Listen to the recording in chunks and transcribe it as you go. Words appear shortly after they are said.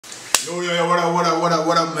Yo, what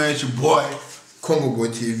up, man? It's your boy, Congo Boy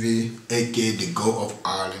TV, aka the GOAT of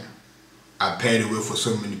Ireland. I paid the way for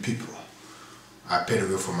so many people. I paid the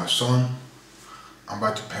way for my son. I'm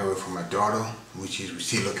about to pay the way for my daughter, which is, we're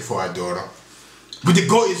still looking for our daughter. But the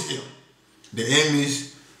goal is here. The aim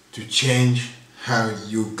is to change how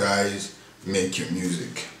you guys make your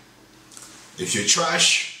music. If you're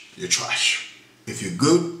trash, you're trash. If you're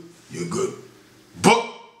good, you're good. But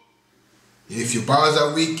if your powers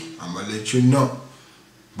are weak, I'm gonna let you know.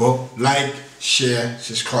 But like, share,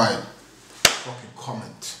 subscribe, fucking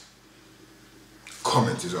comment.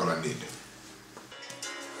 Comment is all I need.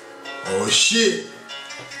 Oh shit.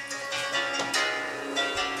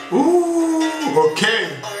 Ooh,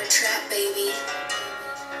 okay.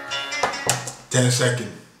 10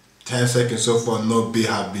 seconds. 10 seconds so far, no beat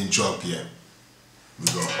have been dropped yet. We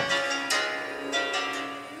go.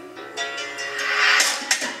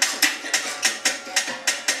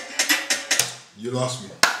 You lost me.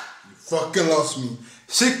 You fucking lost me.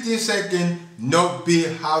 16 seconds, no beat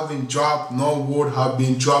have been dropped, no word have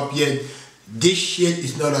been dropped yet. This shit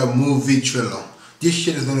is not a movie trailer. This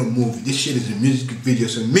shit is not a movie. This shit is a music video.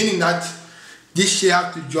 So meaning that this shit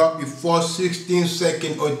have to drop before 16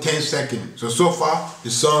 seconds or 10 seconds. So far, the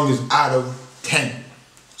song is out of 10.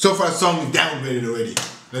 So far, the song is downgraded already.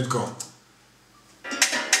 Let's go.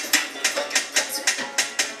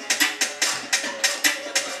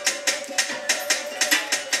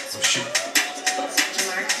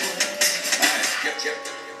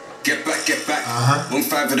 Get back.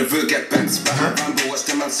 1-5 of the road, get back. Back Rambo, watch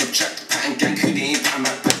the man subtract. Pattern gang, who they ain't patting my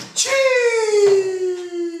back.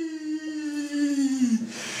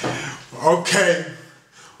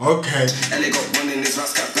 Okay. Ellie got one in his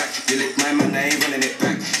last cut back. You lick my man, I ain't running it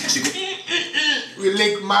back. She go. We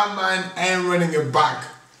lick my man, I ain't running it back.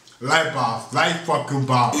 Light bars, light fucking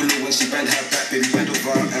bars. Ulu when she bend her back, baby bend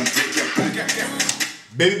over and break your back.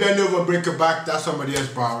 Baby bend over, break her back, that's somebody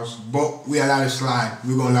else's bars. But we allow it slide,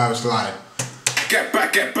 we gonna allow it slide. Get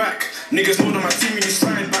back. Niggas know that my team really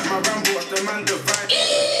slide back. My Rambo, watch the man divide.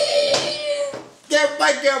 Get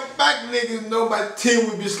back, niggas know my team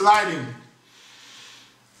will be sliding.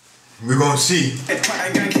 We gonna see. Head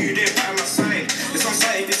pattern gang, who they pat my side. It's on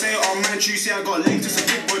site if you say, oh man, you see I got legs, it's a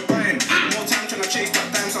big boy buying. More time trying to chase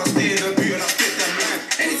that time, so I'll stay in the boot and I'll spit them line.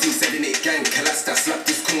 Anything said in it gang, collapse that slap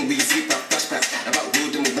this corner where you sleep that flashback. About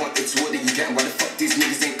road and we want it's what that you get. Why the fuck these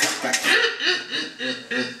niggas ain't cut back?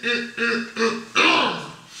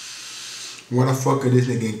 What the fuck are this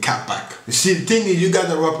nigga in cat back? You see, the thing is, you guys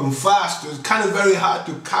are rapping fast, so it's kind of very hard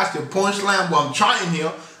to catch the punchline, but I'm trying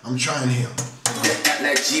here. Get back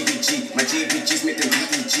like GBG, my GBGs make them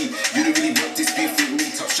BEG. You don't really want this beef with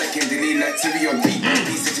me, top striking delay like Terry on beat.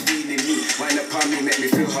 These are feeling me, wind up on me, make me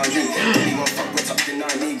feel hard. Really want fuck what's up, then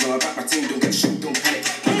I need go about my team, don't get shook, don't panic.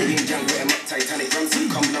 I'm really young, wet them up Titanic, Ramsey,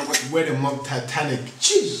 come along with. Wet them up Titanic,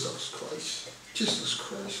 Jesus Christ.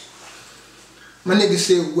 My nigga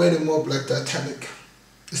said wet them up like Titanic.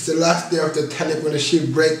 It's the last day of Titanic when the ship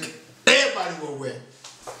break. Everybody will wet.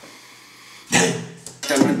 Damn.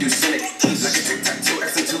 That man do cynic, like a tic-tac-toe,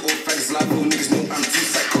 accent to old fellas, like old niggas know I'm too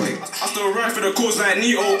psychotic. I still ride for the cause like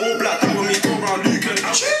Neo, all black, when we go around Luke and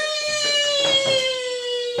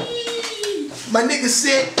my nigga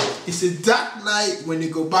said it's a dark night when they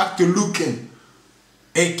go back to Lucan,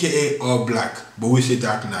 aka all black, but we say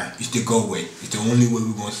dark night, it's the go way, it's the only way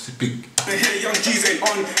we're gonna speak. They hear young G's ain't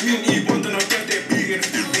on, me and E bond on a birthday beating,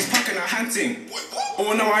 he's packing a hunting.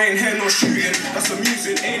 Oh no, I ain't here no shooting, that's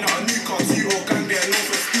amusing, ain't not a new car, zero gang there, no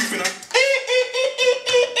for spoofing.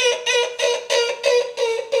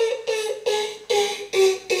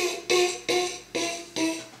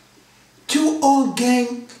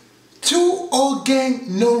 Two old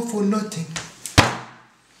gang known for nothing.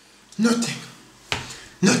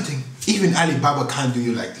 Even Alibaba can't do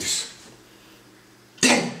you like this.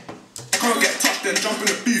 Damn. Can't get touched then jump in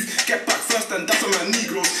the booth. Get back first and that's on my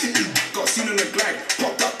Negroes. Got seen on the glide.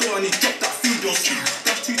 Pop that door and he dropped that field.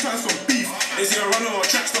 That's 2 times from beef. Is he a runner or a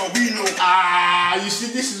track star? We know. You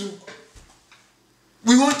see, this is.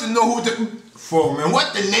 We want to know who the. For man,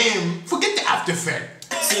 what the name? Forget the after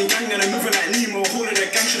effect. Seen gang then they're moving like Nemo. Holding the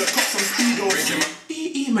gang should have caught some speedos.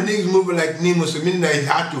 My niggas moving like Nemo, so meaning that it's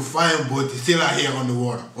hard to find, but he's still out here on the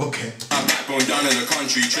water. Okay. I'm backbone down in the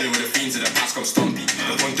country, chilling with the fiends in the past come stumpy.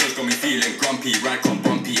 The one just got me feeling grumpy, right come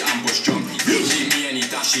bumpy, ambush jumpy. See me and he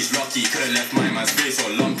dash, he's lucky, could've left my man's face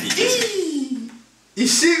all lumpy. You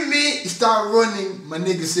see me, he start running, my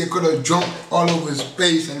nigga say could've jumped all over his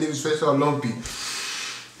face and leave his face all lumpy.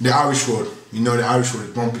 The Irish road, you know the Irish road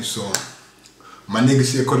is bumpy, so my nigga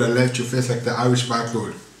say could've left your face like the Irish back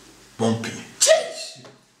road, bumpy.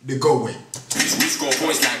 The go way. We score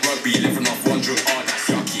points like rugby,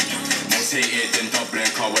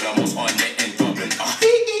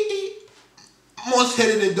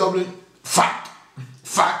 edited in Dublin. Fact.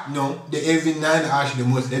 No, the AV9 are actually the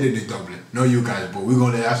most edited in Dublin. No, you guys, but we're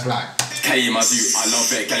gonna let that slide. Kelly, my dude, I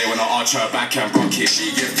love it. Kelly, when I arch her back and rock it.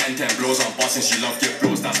 She give 10 blows on boss and she love give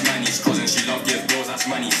blows. That's Manny's cousin. She love give blows. That's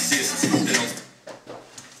Manny's sis.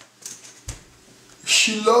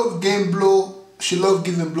 She love game blow. She love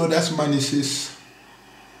giving blow. That's Manny's sis.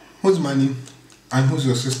 Who's Manny? And who's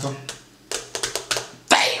your sister?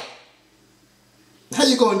 Damn! How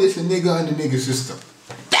you going this a nigga and the nigga sister?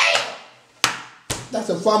 Damn! That's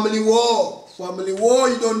a family war. Family war,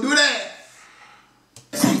 you don't do that.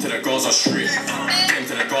 Come to the Gaza Strip. Came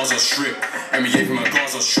to the Gaza Strip. And we gave him a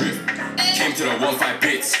Gaza Strip. Came to the 1-5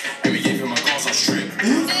 bits. And we gave him a Gaza Strip.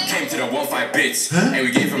 Came to the 1-5 bits. And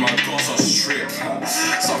we gave him a Gaza Strip.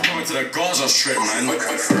 So I'm coming to the Gaza Strip, man. I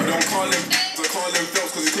don't call him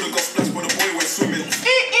Phelps because he could have got splashed but the boy went swimming.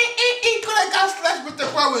 He could have got splashed but the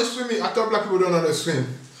boy went swimming. I thought black people don't know how to swim.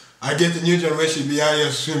 I get the new generation behind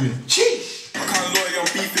you swimming. Jeez. I can't lie, I'm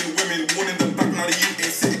beefing women. One in the back, now the youth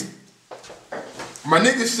ain't sick. My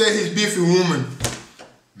nigga said he's beefing woman.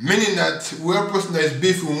 Meaning that whoever person that is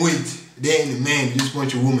beefing with, they ain't a man, they just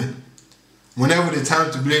bunch of women. Whenever the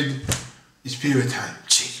time to bleed, it's period time.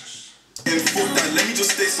 Jesus. And fuck that, let me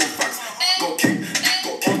just state some facts. Go kick,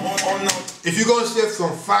 go on now. If you're gonna say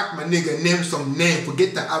some fact, my nigga, name some name.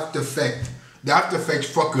 Forget the after effect. The after effects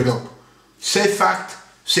fuck it up. Say fact,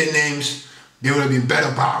 say names, they would have been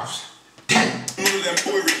better bars. Damn. None of them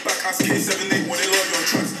boy rip back as K78 when they love you on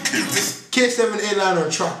tracks. K78 line on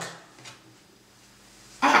track.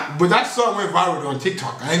 But that song went viral on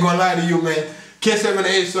TikTok. I ain't gonna lie to you, man.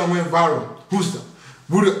 K78 song went viral. Who's that?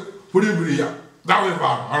 That went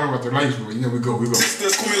viral. I don't know about the likes, but you know, we go.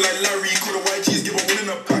 Sisters call me like Larry, call the YGs, give a one in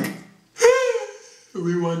a pack.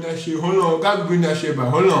 We want that shit. Hold on, gotta bring that shit back.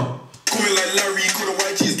 Hold on. Call me like Larry, call the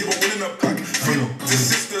YGs, give a one in a pack. Hold on. The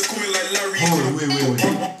sisters call me like Larry. Hold on,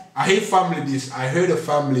 wait. I hate family this. I heard a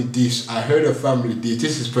family this.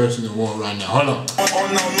 This is personal war right now. Hold on. On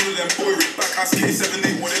now, none of them boy rip back as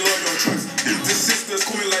K78 when they love you on tracks. The sisters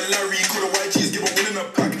call me like Larry, call the YGs, give a one in a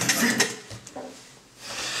pack.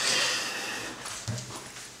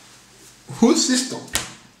 Whose sister?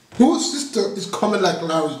 Whose sister is coming like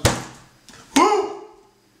Larry?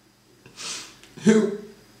 Who?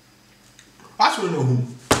 I just wanna know who.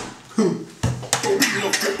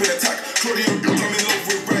 Love gripping attack, Claudia and I'm in love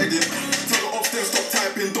with riding. Tell the ops then stop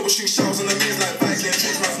typing, double string shells on the mains like Viking.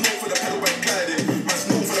 Chase man's known for the pedal bike gliding. Man's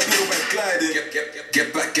known for the pedal bike gliding.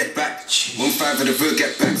 Get back. 1-5 for the vote,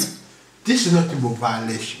 get back. This is nothing but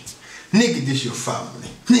violation. Nigga, this your family.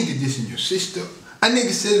 Nigga, this is your sister. A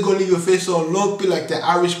nigga says gonna leave your face all lumpy like the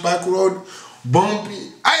Irish back road.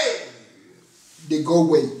 Bumpy. Hey! They go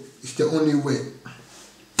away. It's the only way.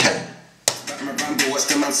 My Rambo, what's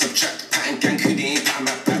the man subtract? Pattern gang, they ain't got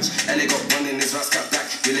my patch. Ellie got one in his rascal back.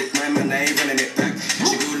 You lick my man, I ain't running it back.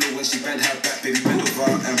 She go low when she bend her back. Baby, bend over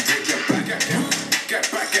and break your back. Get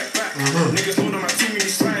back. Niggas know that my team really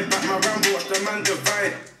slide back. My Rambo, watch the man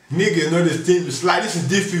divide. Niggas know this team is slide. This is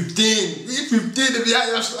D15. D15 to be out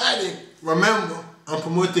here sliding. Remember, I'm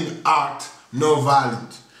promoting art, no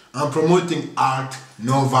violence. I'm promoting art,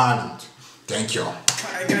 no violence. Thank you.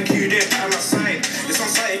 I gang you there, pat on my side. It's on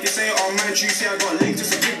site if you say, oh man, you see I got linked,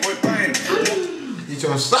 it's a big boy buying. It's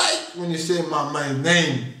on site when you say my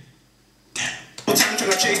name. Damn. No time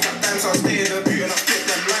trying to chase that dime, so I'll stay in the boot and I'll flip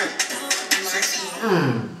them line.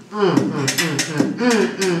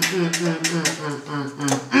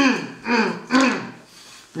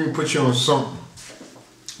 Let me put you on something.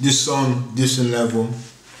 This song, this level,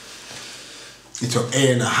 it's an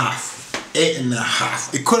 8.5.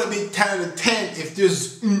 8.5. It could have been 10 to 10 if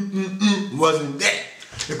this wasn't there.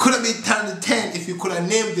 It could have been 10 to 10 if you could have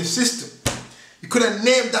named the sister. You could have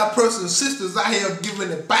named that person's sisters out here giving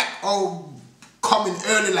it back, all coming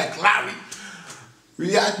early like Larry.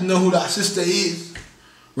 We have to know who that sister is.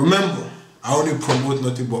 Remember, I only promote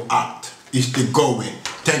nothing but art. It's the going.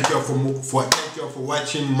 Thank you for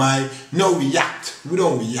watching my react. We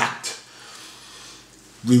don't react.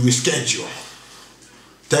 We reschedule.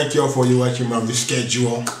 Thank you all for watching my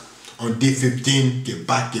reschedule on D15. Get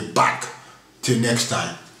back. Till next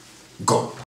time. Go.